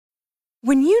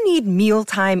When you need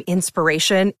mealtime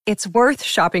inspiration, it's worth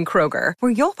shopping Kroger,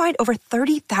 where you'll find over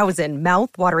 30,000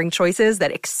 mouth-watering choices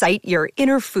that excite your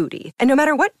inner foodie. And no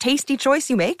matter what tasty choice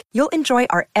you make, you'll enjoy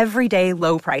our everyday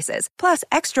low prices, plus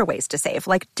extra ways to save,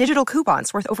 like digital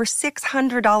coupons worth over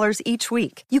 $600 each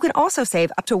week. You can also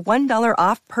save up to $1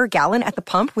 off per gallon at the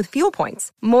pump with fuel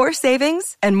points. More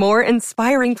savings and more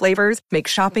inspiring flavors make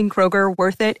shopping Kroger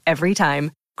worth it every time.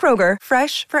 Kroger,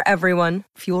 fresh for everyone.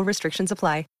 Fuel restrictions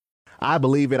apply. I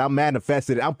believe it. I'm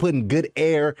manifested. I'm putting good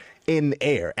air in the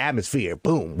air. Atmosphere.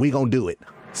 Boom. We gonna do it.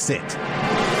 Sit.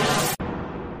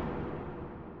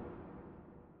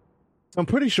 I'm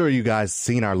pretty sure you guys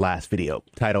seen our last video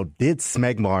titled, Did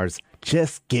Smegmars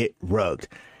Just Get Rugged?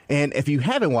 And if you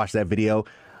haven't watched that video,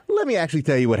 let me actually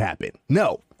tell you what happened.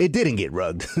 No, it didn't get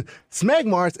rugged.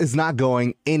 Smegmars is not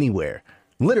going anywhere.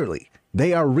 Literally,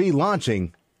 they are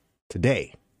relaunching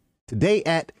today. Today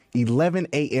at 11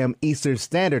 a.m. Eastern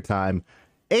Standard Time,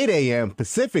 8 a.m.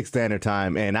 Pacific Standard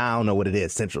Time, and I don't know what it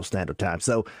is, Central Standard Time.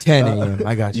 So 10 a.m.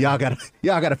 I got you. Y'all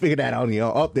gotta figure that out.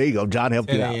 Oh, there you go. John helped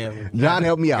you out. John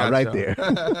helped me out right there.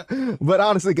 But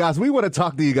honestly, guys, we want to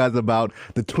talk to you guys about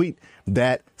the tweet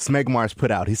that Smegmars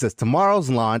put out. He says, tomorrow's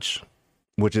launch,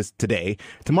 which is today,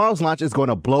 tomorrow's launch is going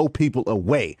to blow people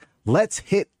away. Let's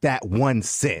hit that 1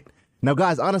 cent. Now,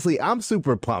 guys, honestly, I'm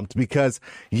super pumped because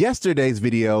yesterday's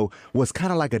video was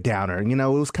kind of like a downer. You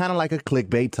know, it was kind of like a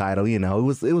clickbait title. You know, it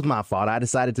was my fault. I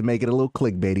decided to make it a little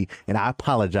clickbaity, and I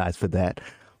apologize for that.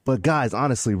 But guys,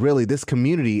 honestly, really, this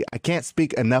community, I can't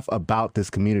speak enough about this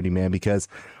community, man, because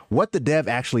what the dev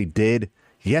actually did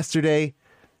yesterday,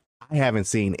 I haven't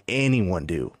seen anyone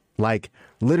do. Like,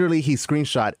 literally, he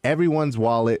screenshot everyone's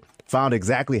wallet, found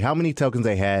exactly how many tokens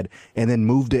they had, and then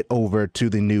moved it over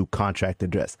to the new contract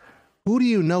address. Who do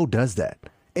you know does that?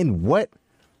 And what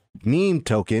meme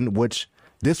token, which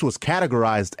this was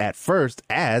categorized at first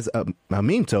as a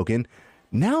meme token,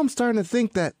 now I'm starting to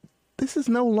think that this is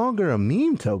no longer a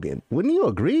meme token. Wouldn't you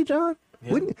agree, John?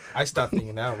 Yeah, I stopped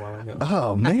thinking that a while ago.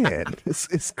 Oh, man,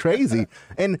 it's crazy.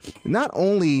 And not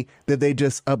only did they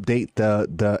just update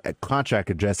the contract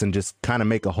address and just kind of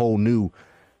make a whole new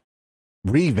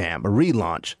revamp, a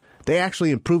relaunch, they actually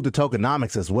improved the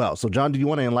tokenomics as well. So, John, do you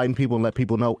want to enlighten people and let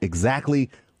people know exactly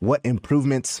what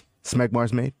improvements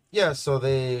Smegmars made? Yeah, so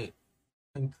they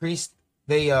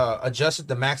adjusted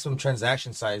the maximum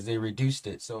transaction size. They reduced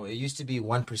it. So it used to be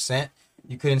 1%.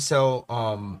 You couldn't sell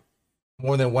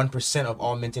more than 1% of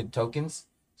all minted tokens.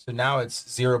 So now it's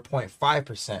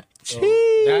 0.5%. So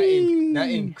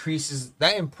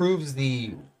that improves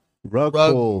the rug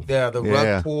pull.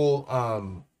 Rug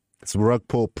pull. It's rug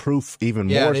pull proof even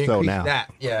more so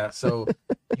now. So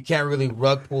you can't really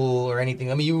rug pull or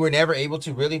anything. I mean, you were never able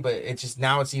to really, but it's just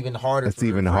now it's even harder. It's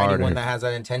even harder. Anyone that has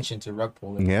that intention to rug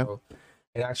pull it. Yeah. So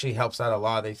it actually helps out a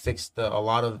lot. They fixed a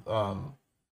lot of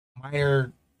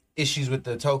minor issues with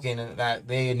the token and that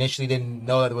they initially didn't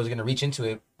know that it was going to reach into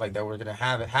it, like that we're going to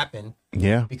have it happen.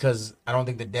 Yeah. Because I don't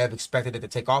think the dev expected it to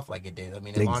take off like it did. I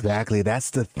mean, exactly.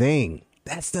 That's the thing.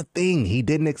 He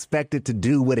didn't expect it to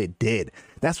do what it did.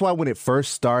 That's why when it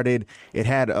first started, it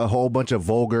had a whole bunch of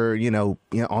vulgar, you know,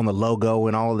 on the logo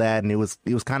and all of that. And it was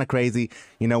kind of crazy.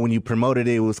 You know, when you promoted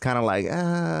it, it was kind of like,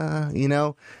 you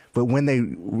know, but when they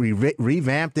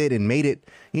revamped it and made it,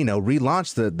 you know,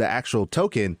 relaunched the actual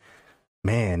token,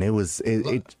 man, it looks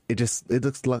a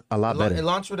lot better. It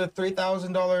launched with a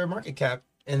 $3,000 market cap.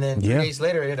 And then 3 days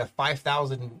later, it hit a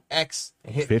 5,000x.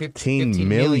 It hit 15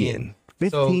 million.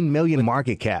 15 million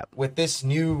market cap. With this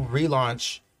new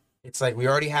relaunch, it's like we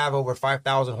already have over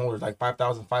 5,000 holders, like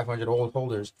 5,500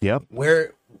 holders. Yep.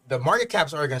 Where the market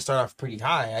caps are going to start off pretty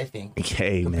high, I think,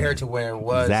 compared to where it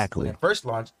was when it first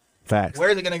launched. Facts. Where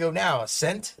is it going to go now? A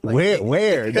cent? Like,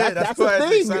 where? That's the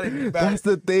thing. That's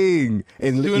the thing.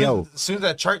 And as soon as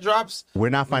that chart drops, we're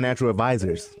not financial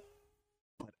advisors.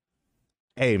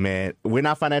 Hey, man, we're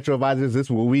not financial advisors. This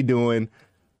is what we doing.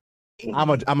 I'm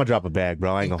gonna drop a bag,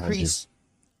 bro. I ain't gonna hold you.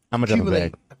 I'm gonna drop a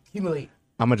bag. Accumulate.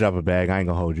 I'm gonna drop a bag. I ain't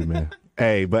gonna hold you, man.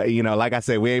 Hey, but you know, like I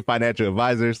said, we ain't financial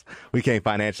advisors. We can't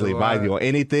financially advise you on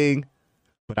anything.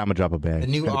 But I'm gonna drop a bag. The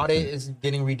new audit is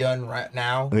getting redone right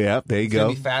now. Yep, there you go. It's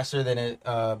gonna be faster than it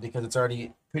because it's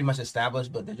already pretty much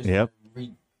established. But they're just gonna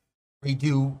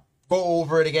go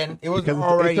over it again. It was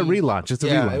already it's a relaunch.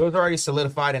 It was already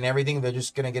solidified and everything. They're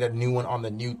just gonna get a new one on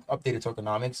the new updated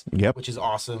tokenomics. Yep, which is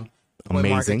awesome.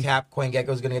 Amazing. CoinMarketCap, CoinGecko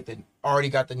is going to already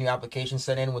got the new application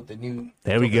sent in with the new.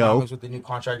 There we go. With the new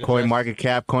contract.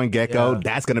 CoinMarketCap, CoinGecko,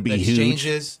 that's going to be huge.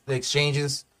 The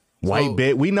exchanges.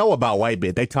 Whitebit, we know about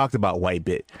Whitebit. They talked about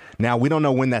Whitebit. Now we don't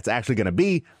know when that's actually going to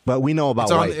be, but we know about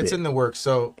Whitebit. It's in the works,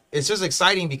 so it's just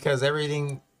exciting because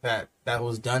everything that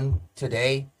was done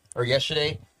today or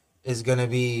yesterday is gonna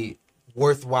be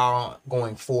worthwhile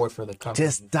going forward for the company.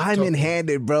 Just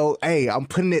diamond-handed, bro. Hey, I'm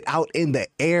putting it out in the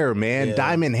air, man. Yeah.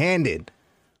 Diamond-handed.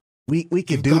 We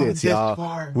could do this, y'all.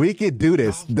 Far. We could do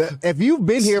this. If you've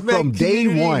been here from day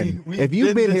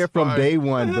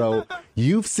one, bro,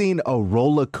 you've seen a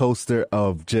roller coaster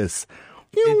of just.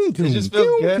 It just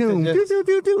feels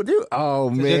good. Oh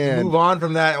man! Just move on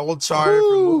from that old chart.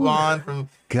 Move on from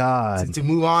God. To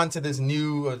move on to this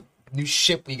new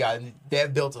ship we got.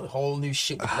 Dev built a whole new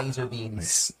ship with laser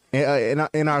beams. In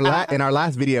our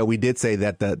last video, we did say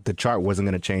that the chart wasn't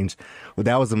going to change. Well,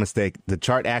 that was a mistake. The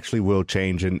chart actually will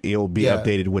change, and it'll be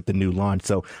updated with the new launch.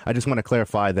 So I just want to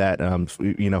clarify that,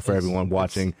 for everyone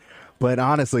watching. But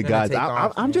honestly, guys,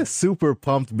 I'm just super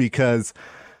pumped because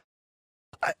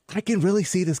I can really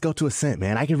see this go to a cent,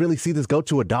 man. I can really see this go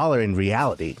to $1 in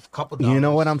reality. $2. You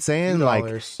know what I'm saying? $2.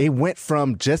 Like, it went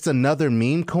from just another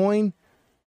meme coin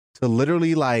to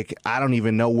literally, like, I don't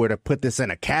even know where to put this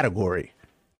in a category.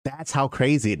 That's how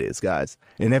crazy it is, guys.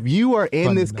 And if you are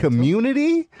in this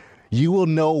community, you will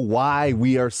know why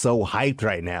we are so hyped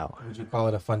right now. Would you call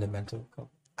it a fundamental?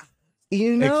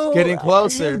 You know, it's getting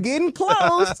closer. It's getting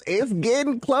close. It's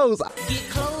getting close. Get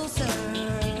closer.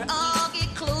 Oh,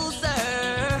 get closer.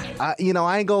 I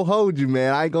ain't gonna hold you,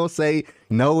 man. I ain't gonna say,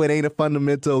 no, it ain't a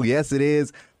fundamental. Yes, it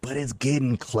is. But it's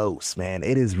getting close, man.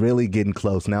 It is really getting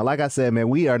close. Now, like I said, man,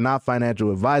 we are not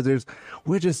financial advisors.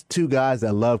 We're just two guys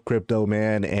that love crypto,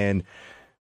 man. And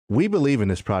we believe in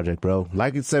this project, bro.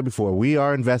 Like I said before, we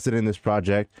are invested in this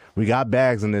project. We got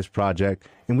bags in this project.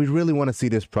 And we really want to see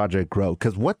this project grow.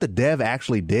 Because what the dev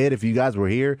actually did, if you guys were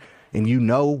here and you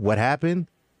know what happened,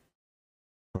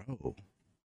 bro,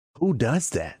 who does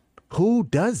that? Who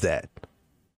does that?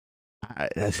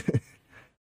 I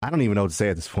don't even know what to say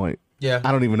at this point. Yeah.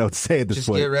 I don't even know what to say at this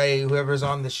point. Just get ready. Whoever's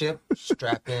on the ship,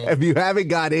 strap in. If you haven't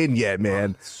got in yet,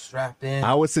 man, strap in.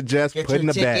 I would suggest putting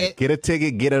a bag. Get a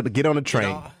ticket. Get on a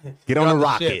train. Get on a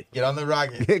rocket. Get on the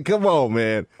rocket. Come on,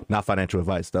 man. Not financial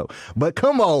advice, though. But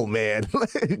come on, man.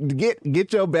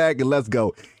 Get your bag and let's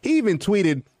go. He even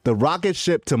tweeted, the rocket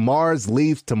ship to Mars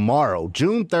leaves tomorrow,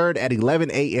 June 3rd at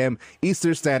 11 a.m.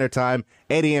 Eastern Standard Time,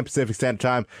 8 a.m. Pacific Standard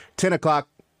Time, 10 o'clock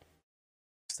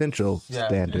Central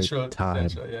Standard Time.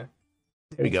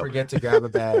 There you go. Don't forget to grab a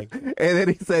bag. And then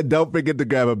he said, don't forget to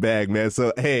grab a bag, man.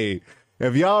 So, hey,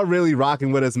 if y'all really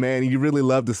rocking with us, man, and you really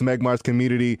love the Smegmars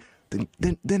community,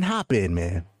 then hop in,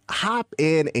 man. Hop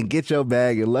in and get your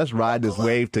bag and let's ride this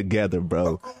wave together,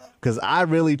 bro. Because I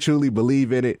really, truly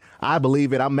believe in it. I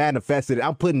believe it. I'm manifesting it.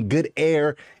 I'm putting good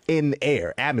air in the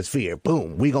air. Atmosphere.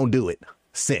 Boom. We gonna do it.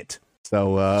 Sit.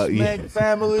 So Smeg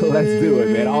family. Let's do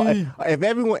it, man.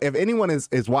 If anyone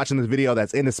is watching this video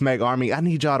that's in the Smeg Army, I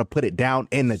need y'all to put it down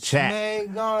in the chat.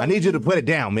 I need you to put it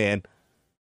down, man.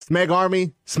 Smeg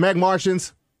Army, Smeg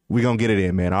Martians, we gonna get it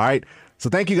in, man. All right. So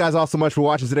thank you guys all so much for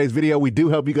watching today's video. We do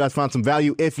hope you guys found some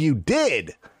value. If you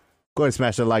did, go ahead and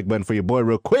smash that like button for your boy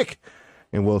real quick,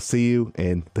 and we'll see you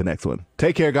in the next one.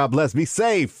 Take care. God bless. Be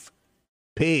safe.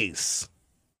 Peace.